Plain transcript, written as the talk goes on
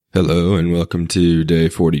Hello and welcome to day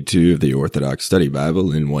 42 of the Orthodox Study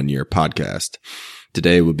Bible in 1 Year podcast.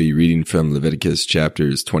 Today we'll be reading from Leviticus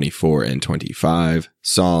chapters 24 and 25,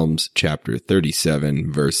 Psalms chapter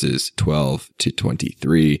 37 verses 12 to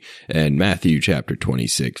 23, and Matthew chapter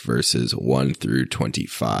 26 verses 1 through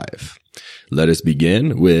 25. Let us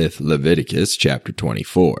begin with Leviticus chapter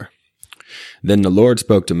 24. Then the Lord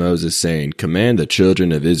spoke to Moses, saying, Command the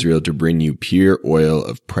children of Israel to bring you pure oil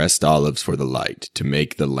of pressed olives for the light, to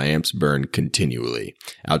make the lamps burn continually.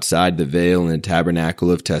 Outside the veil in the tabernacle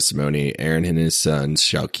of testimony, Aaron and his sons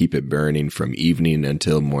shall keep it burning from evening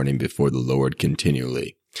until morning before the Lord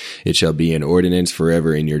continually. It shall be an ordinance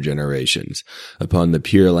forever in your generations. Upon the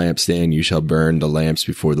pure lampstand you shall burn the lamps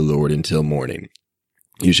before the Lord until morning.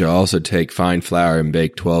 You shall also take fine flour and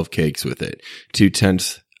bake 12 cakes with it.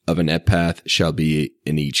 2/10 of an ephah shall be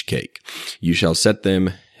in each cake. You shall set them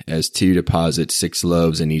as 2 deposits, 6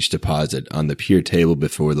 loaves in each deposit, on the pure table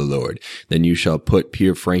before the Lord. Then you shall put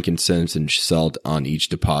pure frankincense and salt on each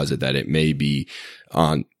deposit, that it may be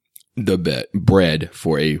on the bread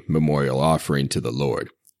for a memorial offering to the Lord.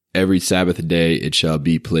 Every Sabbath day it shall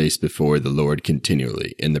be placed before the Lord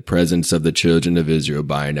continually, in the presence of the children of Israel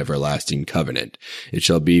by an everlasting covenant. It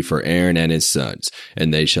shall be for Aaron and his sons,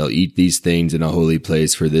 and they shall eat these things in a holy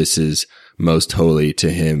place, for this is most holy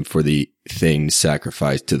to him, for the things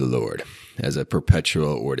sacrificed to the Lord, as a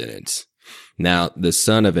perpetual ordinance. Now the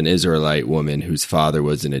son of an Israelite woman, whose father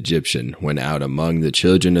was an Egyptian, went out among the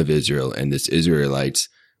children of Israel, and this Israelite's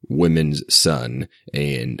women's son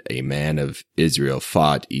and a man of Israel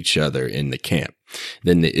fought each other in the camp.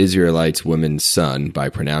 Then the Israelites' woman's son, by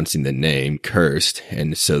pronouncing the name, cursed,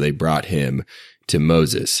 and so they brought him to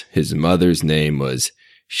Moses. His mother's name was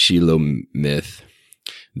Shelomith,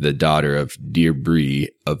 the daughter of Dibri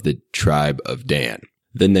of the tribe of Dan.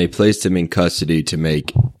 Then they placed him in custody to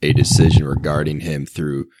make a decision regarding him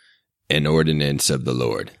through an ordinance of the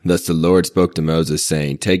Lord. Thus the Lord spoke to Moses,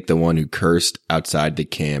 saying, Take the one who cursed outside the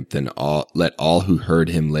camp, then let all who heard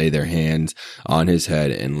him lay their hands on his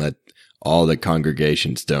head, and let all the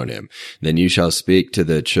congregation stone him. Then you shall speak to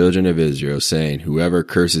the children of Israel, saying, Whoever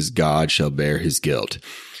curses God shall bear his guilt.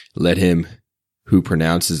 Let him who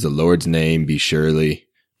pronounces the Lord's name be surely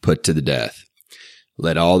put to the death.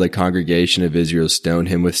 Let all the congregation of Israel stone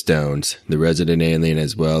him with stones, the resident alien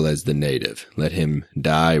as well as the native. Let him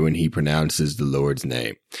die when he pronounces the Lord's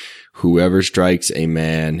name. Whoever strikes a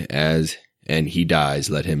man and he dies,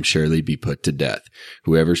 let him surely be put to death.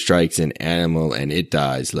 Whoever strikes an animal and it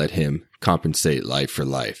dies, let him compensate life for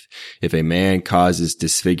life. If a man causes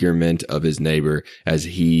disfigurement of his neighbor as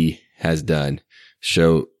he has done,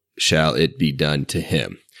 so shall it be done to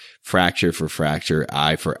him. Fracture for fracture,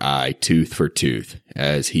 eye for eye, tooth for tooth.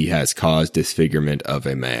 As he has caused disfigurement of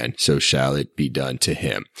a man, so shall it be done to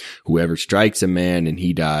him. Whoever strikes a man and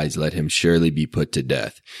he dies, let him surely be put to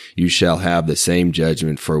death. You shall have the same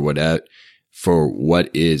judgment for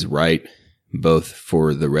what is right, both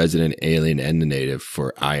for the resident alien and the native,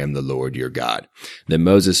 for I am the Lord your God. Then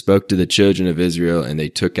Moses spoke to the children of Israel, and they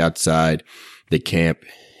took outside the camp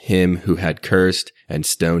him who had cursed, and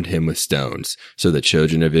stoned him with stones. So the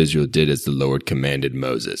children of Israel did as the Lord commanded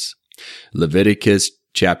Moses. Leviticus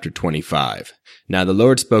chapter 25. Now the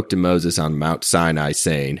Lord spoke to Moses on Mount Sinai,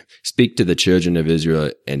 saying, Speak to the children of Israel,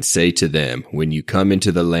 and say to them, When you come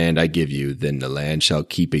into the land I give you, then the land shall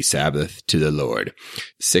keep a Sabbath to the Lord.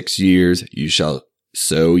 6 years you shall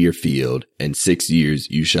sow your field, and 6 years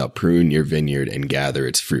you shall prune your vineyard and gather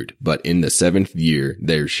its fruit. But in the 7th year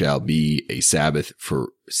there shall be a Sabbath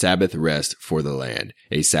rest for the land,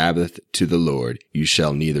 a Sabbath to the Lord. You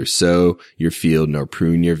shall neither sow your field nor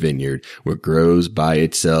prune your vineyard. What grows by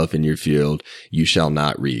itself in your field you shall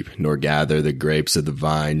not reap, nor gather the grapes of the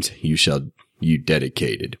vines you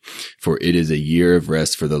dedicated. For it is a year of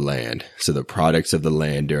rest for the land. So the products of the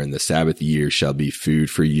land during the Sabbath year shall be food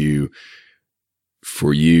for you,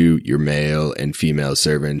 your male and female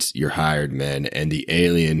servants, your hired men, and the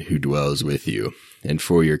alien who dwells with you. And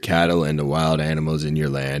for your cattle and the wild animals in your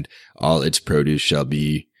land, all its produce shall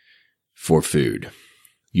be for food.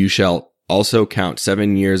 You shall also count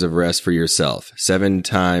 7 years of rest for yourself, 7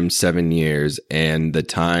 times 7 years, and the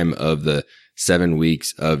time of the 7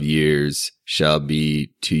 weeks of years shall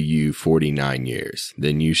be to you 49 years.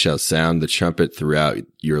 Then you shall sound the trumpet throughout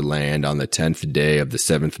your land on the 10th day of the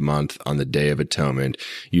 7th month, on the day of atonement.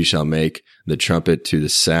 You shall make the trumpet to the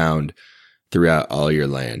sound throughout all your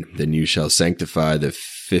land. Then you shall sanctify the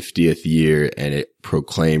 50th year, and it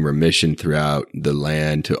proclaim remission throughout the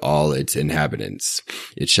land to all its inhabitants.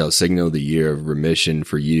 It shall signal the year of remission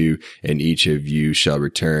for you, and each of you shall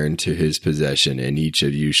return to his possession, and each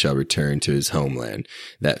of you shall return to his homeland.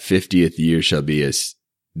 That 50th year shall be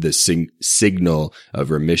the signal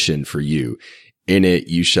of remission for you. In it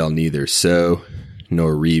you shall neither sow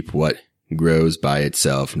nor reap what grows by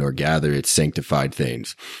itself, nor gather its sanctified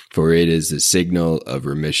things. For it is the signal of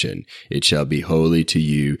remission. It shall be holy to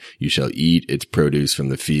you. You shall eat its produce from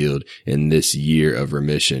the field. In this year of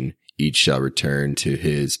remission, each shall return to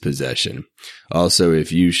his possession. Also,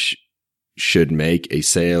 if you should make a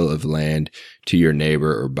sale of land to your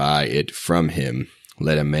neighbor or buy it from him,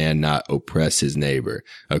 let a man not oppress his neighbor,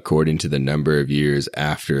 according to the number of years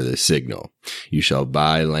after the signal. You shall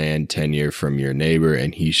buy land tenure from your neighbor,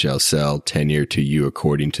 and he shall sell tenure to you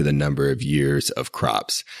according to the number of years of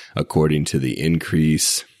crops. According to the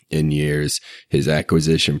increase in years, his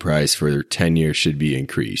acquisition price for tenure should be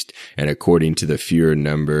increased, and according to the fewer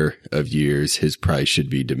number of years, his price should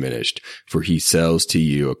be diminished, for he sells to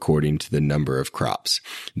you according to the number of crops.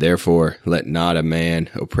 Therefore, let not a man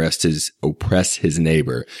oppress his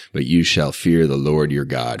neighbor, but you shall fear the Lord your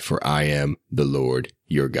God, for I am the Lord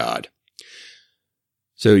your God.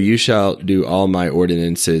 So you shall do all my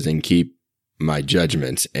ordinances and keep my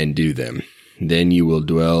judgments and do them. Then you will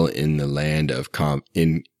dwell in the land of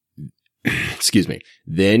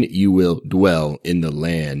Then you will dwell in the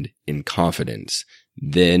land in confidence.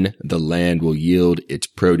 Then the land will yield its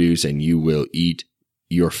produce, and you will eat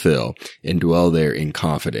your fill and dwell there in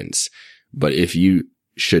confidence. But if you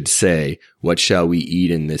should say, what shall we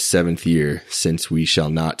eat in this 7th year, since we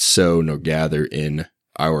shall not sow nor gather in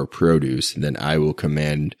our produce, then I will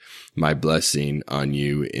command my blessing on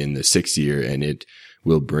you in the 6th year, and it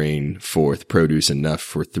will bring forth produce enough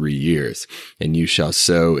for 3 years. And you shall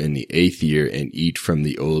sow in the 8th year and eat from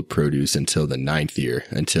the old produce until the 9th year,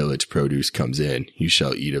 until its produce comes in. You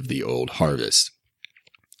shall eat of the old harvest.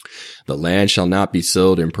 The land shall not be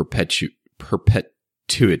sold in perpetuity,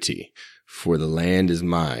 for the land is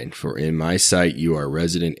mine, for in my sight you are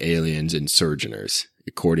resident aliens and sojourners.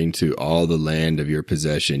 According to all the land of your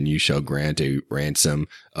possession, you shall grant a ransom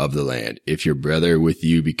of the land. If your brother with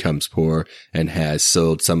you becomes poor and has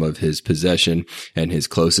sold some of his possession, and his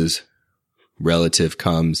closest relative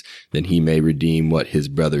comes, then he may redeem what his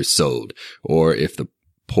brother sold. Or if the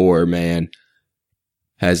poor man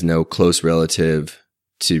has no close relative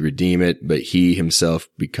to redeem it, but he himself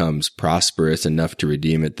becomes prosperous enough to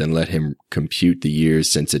redeem it, then let him compute the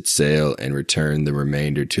years since its sale and return the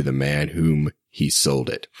remainder to the man whom he sold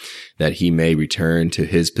it, that he may return to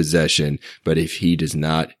his possession. But if he does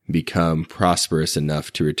not become prosperous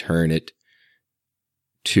enough to return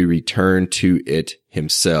to it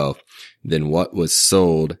himself, then what was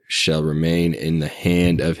sold shall remain in the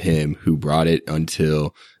hand of him who brought it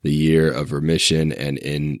until the year of remission, and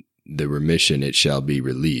in the remission it shall be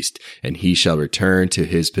released, and he shall return to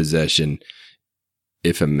his possession.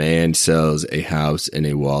 If a man sells a house in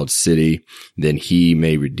a walled city, then he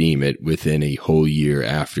may redeem it within a whole year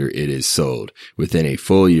after it is sold. Within a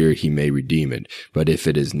full year he may redeem it. But if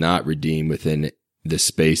it is not redeemed within the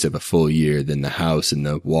space of a full year, then the house in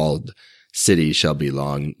the walled city shall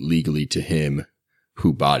belong legally to him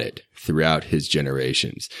who bought it throughout his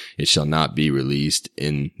generations. It shall not be released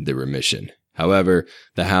in the remission. However,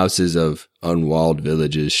 the houses of unwalled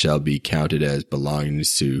villages shall be counted as belonging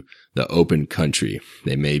to the open country.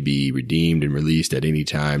 They may be redeemed and released at any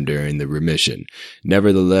time during the remission.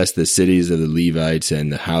 Nevertheless, the cities of the Levites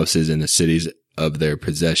and the houses in the cities of their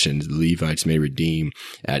possessions, the Levites may redeem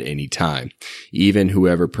at any time. Even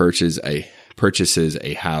whoever purchases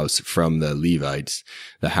a house from the Levites,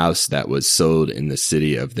 the house that was sold in the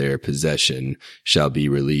city of their possession shall be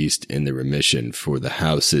released in the remission, for the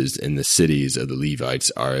houses in the cities of the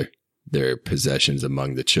Levites are their possessions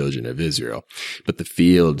among the children of Israel. But the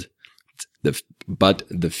fields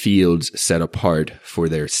set apart for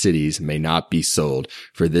their cities may not be sold,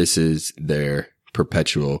 for this is their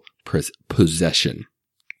perpetual possession.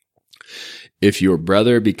 If your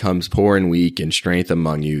brother becomes poor and weak in strength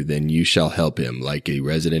among you, then you shall help him like a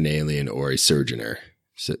resident alien or a sojourner,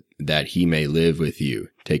 so that he may live with you.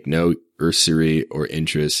 Take no usury or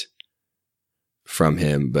interest from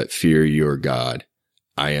him, but fear your God.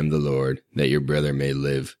 I am the Lord, that your brother may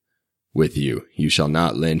live with you. You shall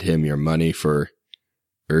not lend him your money for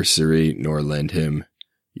usury, nor lend him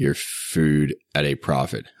your food at a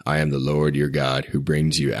profit. I am the Lord your God, who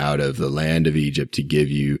brings you out of the land of Egypt to give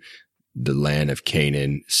you the land of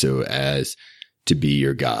Canaan, so as to be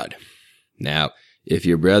your God. Now, if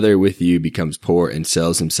your brother with you becomes poor and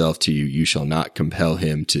sells himself to you, you shall not compel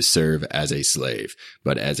him to serve as a slave,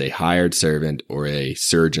 but as a hired servant or a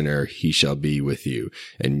sojourner he shall be with you,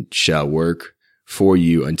 and shall work for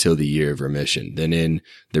you until the year of remission. Then in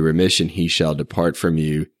the remission he shall depart from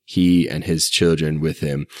you, he and his children with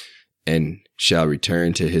him, and shall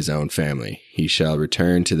return to his own family. he shall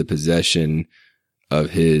return to the possession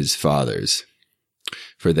of his fathers.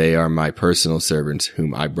 For they are my personal servants,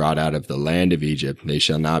 whom I brought out of the land of Egypt. They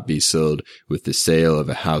shall not be sold with the sale of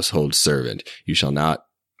a household servant. You shall not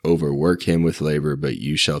overwork him with labor, but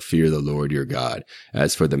you shall fear the Lord your God.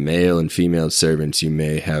 As for the male and female servants you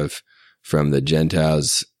may have from the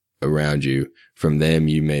Gentiles around you, from them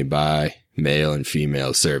you may buy male and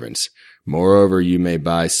female servants. Moreover, you may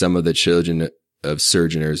buy some of the children of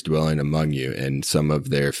sojourners dwelling among you, and some of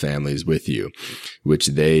their families with you, which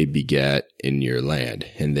they begat in your land,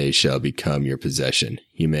 and they shall become your possession.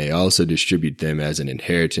 You may also distribute them as an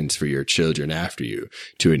inheritance for your children after you,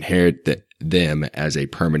 to inherit them as a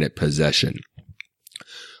permanent possession.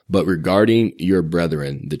 But regarding your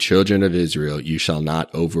brethren, the children of Israel, you shall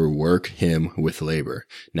not overwork him with labor.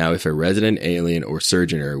 Now if a resident alien or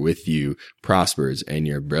sojourner with you prospers, and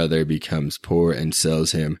your brother becomes poor and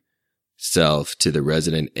sells himself to the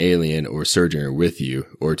resident alien or sojourner with you,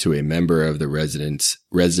 or to a member of the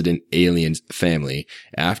resident alien's family,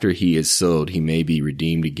 after he is sold, he may be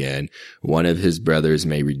redeemed again. One of his brothers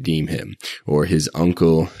may redeem him, or his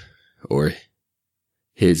uncle, or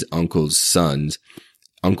his uncle's son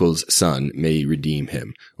may redeem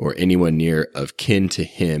him, or anyone near of kin to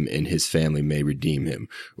him in his family may redeem him,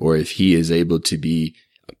 or if he is able,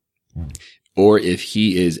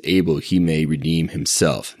 he may redeem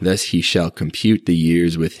himself. Thus he shall compute the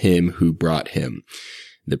years with him who brought him.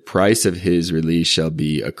 The price of his release shall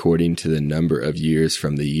be according to the number of years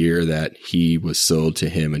from the year that he was sold to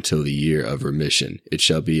him until the year of remission. It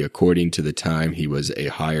shall be according to the time he was a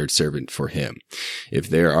hired servant for him. If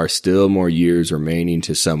there are still more years remaining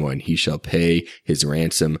to someone, he shall pay his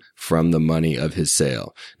ransom from the money of his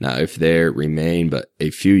sale. Now if there remain but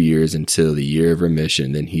a few years until the year of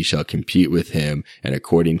remission, then he shall compute with him, and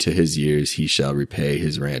according to his years he shall repay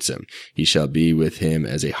his ransom. He shall be with him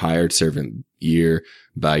as a hired servant year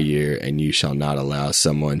by year, and you shall not allow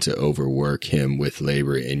someone to overwork him with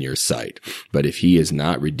labor in your sight. But if he is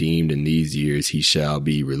not redeemed in these years, he shall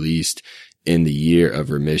be released in the year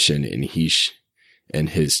of remission, and and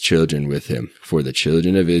his children with him. For the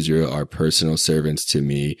children of Israel are personal servants to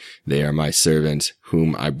me. They are my servants,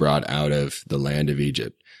 whom I brought out of the land of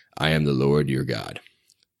Egypt. I am the Lord your God.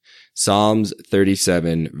 Psalms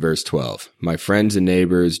 37, verse 12. My friends and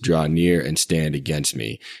neighbors draw near and stand against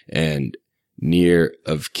me, and near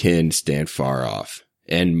of kin stand far off,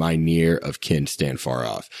 and my near of kin stand far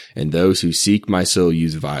off. And those who seek my soul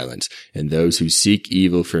use violence, and those who seek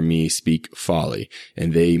evil for me speak folly,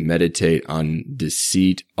 and they meditate on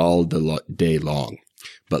deceit all the day long.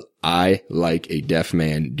 But I, like a deaf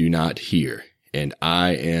man, do not hear, and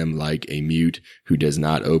I am like a mute who does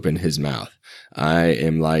not open his mouth. I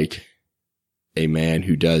am like a man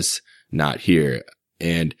who does not hear,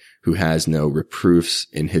 and who has no reproofs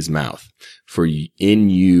in his mouth. For in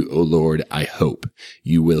you, O Lord, I hope.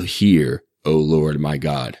 You will hear, O Lord my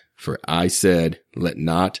God. For I said, let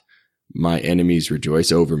not my enemies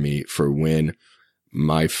rejoice over me, for when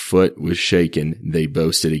my foot was shaken, they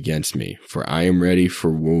boasted against me. For I am ready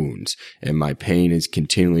for wounds, and my pain is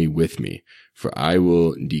continually with me. For I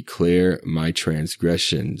will declare my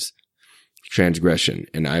transgression,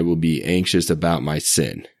 and I will be anxious about my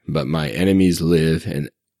sin. But my enemies live and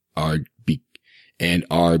are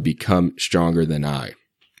become stronger than I.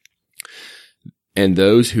 And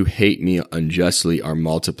those who hate me unjustly are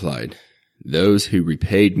multiplied. Those who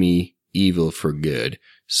repaid me evil for good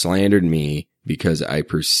slandered me because I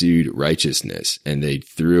pursued righteousness, and they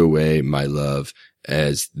threw away my love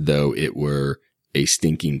as though it were a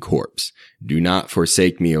stinking corpse. Do not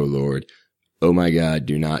forsake me, O Lord. O my God,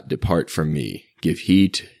 do not depart from me. Give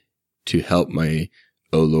heed to help me,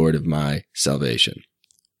 O Lord of my salvation.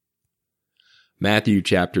 Matthew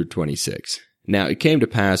chapter 26. Now it came to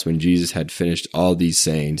pass when Jesus had finished all these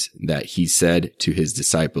sayings that he said to his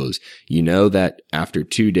disciples, you know that after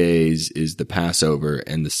 2 days is the Passover,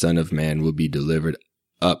 and the Son of Man will be delivered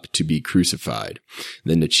up to be crucified.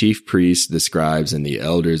 Then the chief priests, the scribes, and the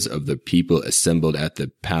elders of the people assembled at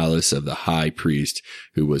the palace of the high priest,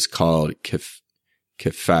 who was called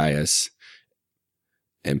Caiaphas,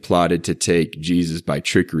 and plotted to take Jesus by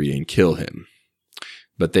trickery and kill him.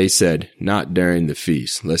 But they said, not during the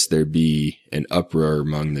feast, lest there be an uproar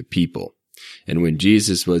among the people. And when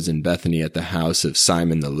Jesus was in Bethany at the house of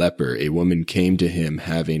Simon the leper, a woman came to him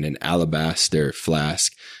having an alabaster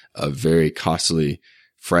flask of very costly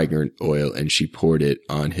fragrant oil, and she poured it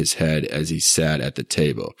on his head as he sat at the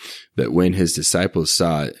table. But when his disciples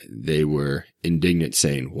saw it, they were indignant,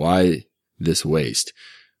 saying, why this waste?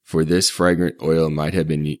 For this fragrant oil might have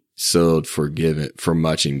been sold for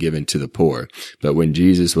much and given to the poor. But when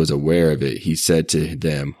Jesus was aware of it, he said to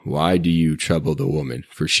them, "Why do you trouble the woman?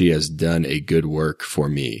 For she has done a good work for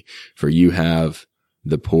me. For you have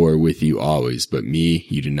the poor with you always, but me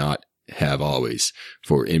you do not have always.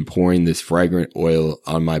 For in pouring this fragrant oil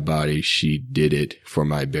on my body, she did it for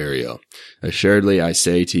my burial. Assuredly, I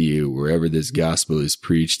say to you, wherever this gospel is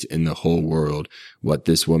preached in the whole world, what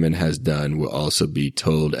this woman has done will also be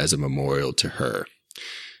told as a memorial to her."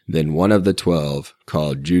 Then one of the 12,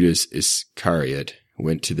 called Judas Iscariot,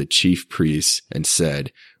 went to the chief priests and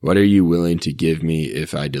said, "What are you willing to give me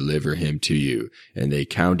if I deliver him to you?" And they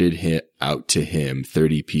counted out to him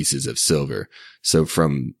 30 pieces of silver. So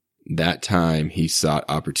from that time he sought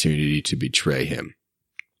opportunity to betray him.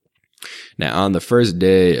 Now on the first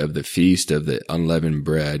day of the feast of the unleavened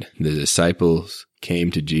bread, the disciples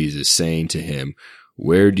came to Jesus, saying to him,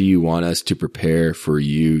 "Where do you want us to prepare for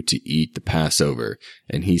you to eat the Passover?"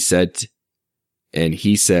 And he said,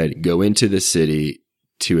 "Go into the city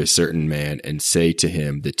to a certain man and say to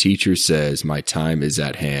him, 'The teacher says, my time is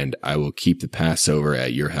at hand. I will keep the Passover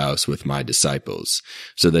at your house with my disciples.'"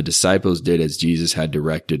 So the disciples did as Jesus had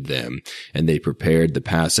directed them, and they prepared the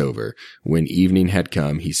Passover. When evening had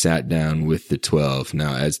come, he sat down with the 12.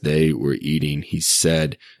 Now as they were eating, he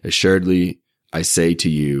said, "Assuredly, I say to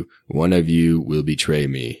you, one of you will betray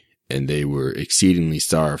me." And they were exceedingly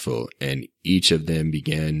sorrowful, and each of them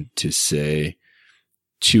began to say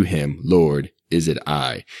to him, "Lord, is it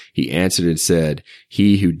I?" He answered and said,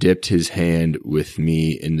 "He who dipped his hand with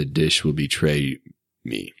me in the dish will betray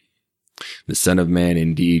me. The Son of Man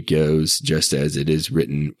indeed goes just as it is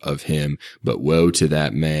written of him, but woe to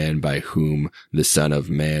that man by whom the Son of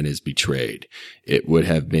Man is betrayed. It would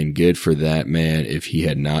have been good for that man if he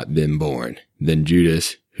had not been born." Then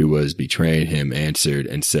Judas, who was betraying him, answered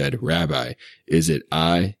and said, "Rabbi, is it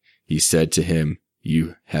I?" He said to him,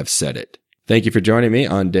 "You have said it." Thank you for joining me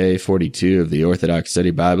on day 42 of the Orthodox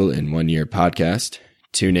Study Bible in 1 Year podcast.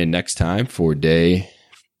 Tune in next time for day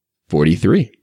 43.